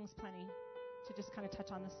 one thing's plenty to just kind of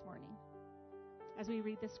touch on this morning. As we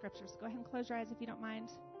read the scriptures, go ahead and close your eyes if you don't mind.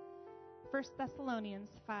 1 Thessalonians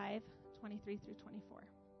 5, 23 through 24.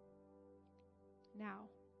 Now,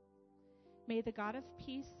 may the God of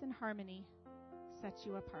peace and harmony set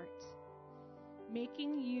you apart,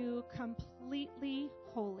 making you completely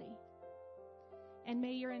holy. And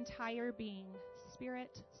may your entire being,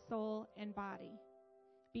 spirit, soul, and body,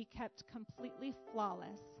 be kept completely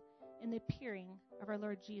flawless in the appearing of our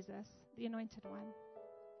Lord Jesus, the Anointed One.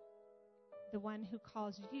 The one who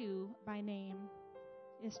calls you by name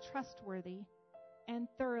is trustworthy and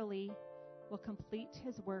thoroughly will complete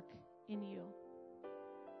his work in you.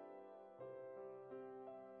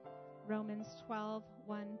 Romans 12,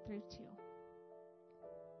 1 through 2.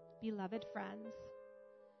 Beloved friends,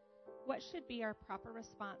 What should be our proper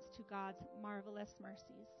response to God's marvelous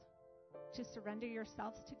mercies? To surrender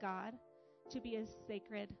yourselves to God, to be as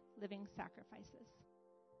sacred living sacrifices,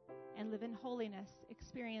 and live in holiness,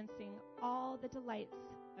 experiencing all the delights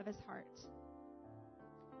of his heart.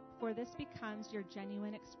 For this becomes your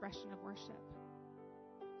genuine expression of worship.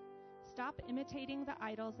 Stop imitating the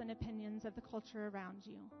idols and opinions of the culture around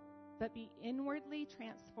you, but be inwardly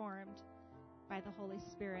transformed by the Holy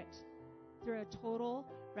Spirit through a total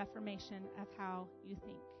reformation of how you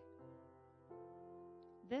think.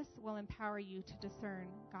 This will empower you to discern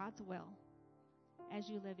God's will as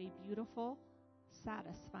you live a beautiful,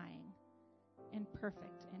 satisfying, and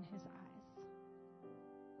perfect in his eyes.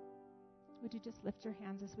 Would you just lift your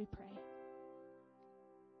hands as we pray?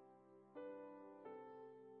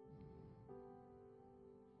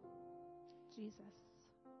 Jesus,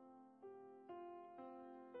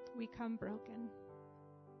 we come broken.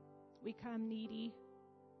 We come needy.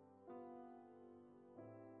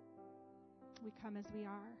 We come as we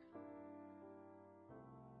are.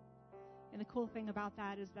 And the cool thing about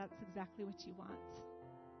that is that's exactly what you want.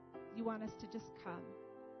 You want us to just come.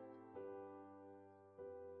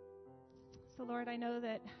 So, Lord, I know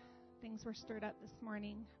that things were stirred up this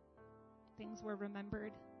morning. Things were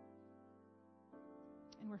remembered.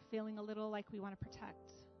 And we're feeling a little like we want to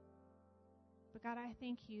protect. But God, I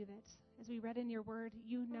thank you that as we read in your word,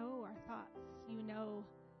 you know our thoughts. You know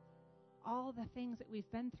all the things that we've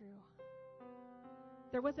been through.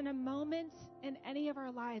 There wasn't a moment in any of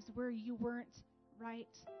our lives where you weren't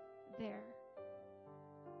right there.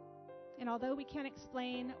 And although we can't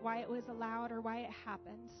explain why it was allowed or why it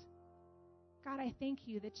happened, God, I thank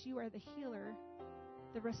you that you are the healer,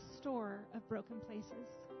 the restorer of broken places,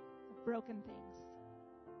 of broken things.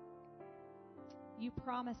 You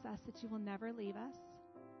promise us that you will never leave us.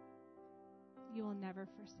 You will never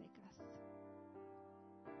forsake us.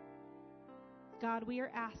 God, we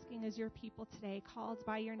are asking as your people today, called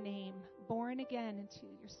by your name, born again into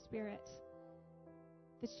your spirit,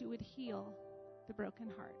 that you would heal the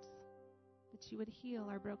broken hearts, that you would heal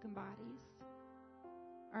our broken bodies,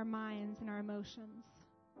 our minds and our emotions.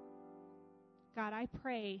 God, I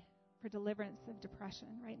pray for deliverance of depression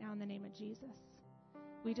right now in the name of Jesus.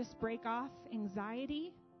 We just break off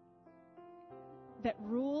anxiety that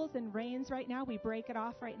rules and reigns right now. We break it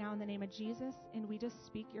off right now in the name of Jesus, and we just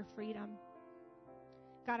speak your freedom.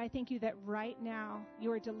 God, I thank you that right now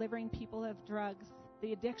you are delivering people of drugs,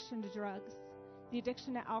 the addiction to drugs, the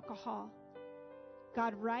addiction to alcohol.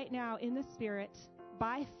 God, right now in the Spirit,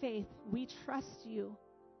 by faith, we trust you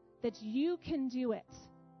that you can do it,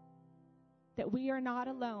 that we are not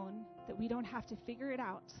alone, that we don't have to figure it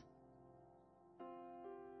out,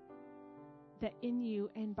 that in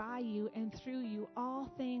you and by you and through you, all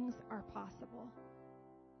things are possible.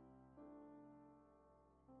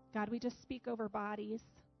 God, we just speak over bodies,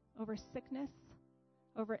 over sickness,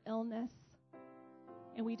 over illness,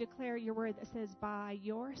 and we declare your word that says, by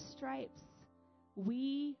your stripes,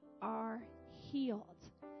 we are healed.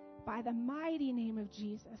 By the mighty name of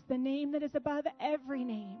Jesus, the name that is above every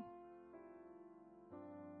name.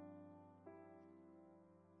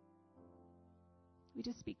 We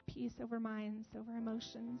just speak peace over minds, over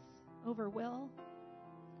emotions, over will.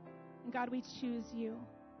 And God, we choose you.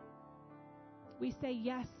 We say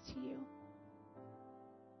yes to you.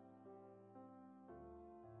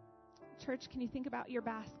 Church, can you think about your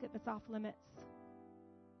basket that's off limits?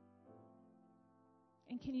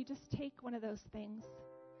 And can you just take one of those things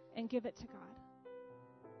and give it to God?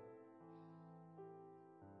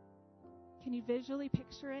 Can you visually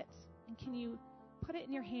picture it? And can you put it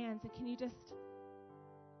in your hands? And can you just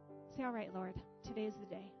say, all right, Lord, today's the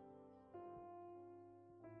day.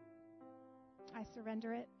 I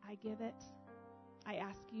surrender it. I give it. I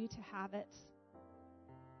ask you to have it.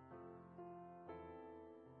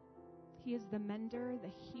 He is the mender,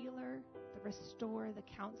 the healer, the restorer, the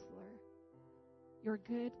counselor. Your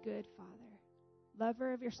good, good Father.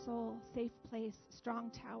 Lover of your soul, safe place,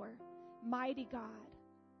 strong tower, mighty God,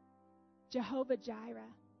 Jehovah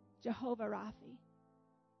Jireh, Jehovah Raphi.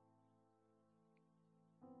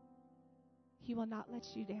 He will not let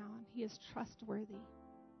you down. He is trustworthy.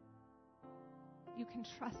 You can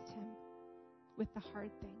trust him with the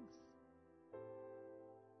hard things.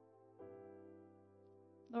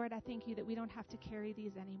 Lord, I thank you that we don't have to carry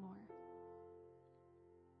these anymore.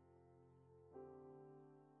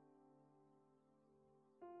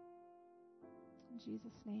 In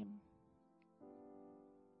Jesus' name.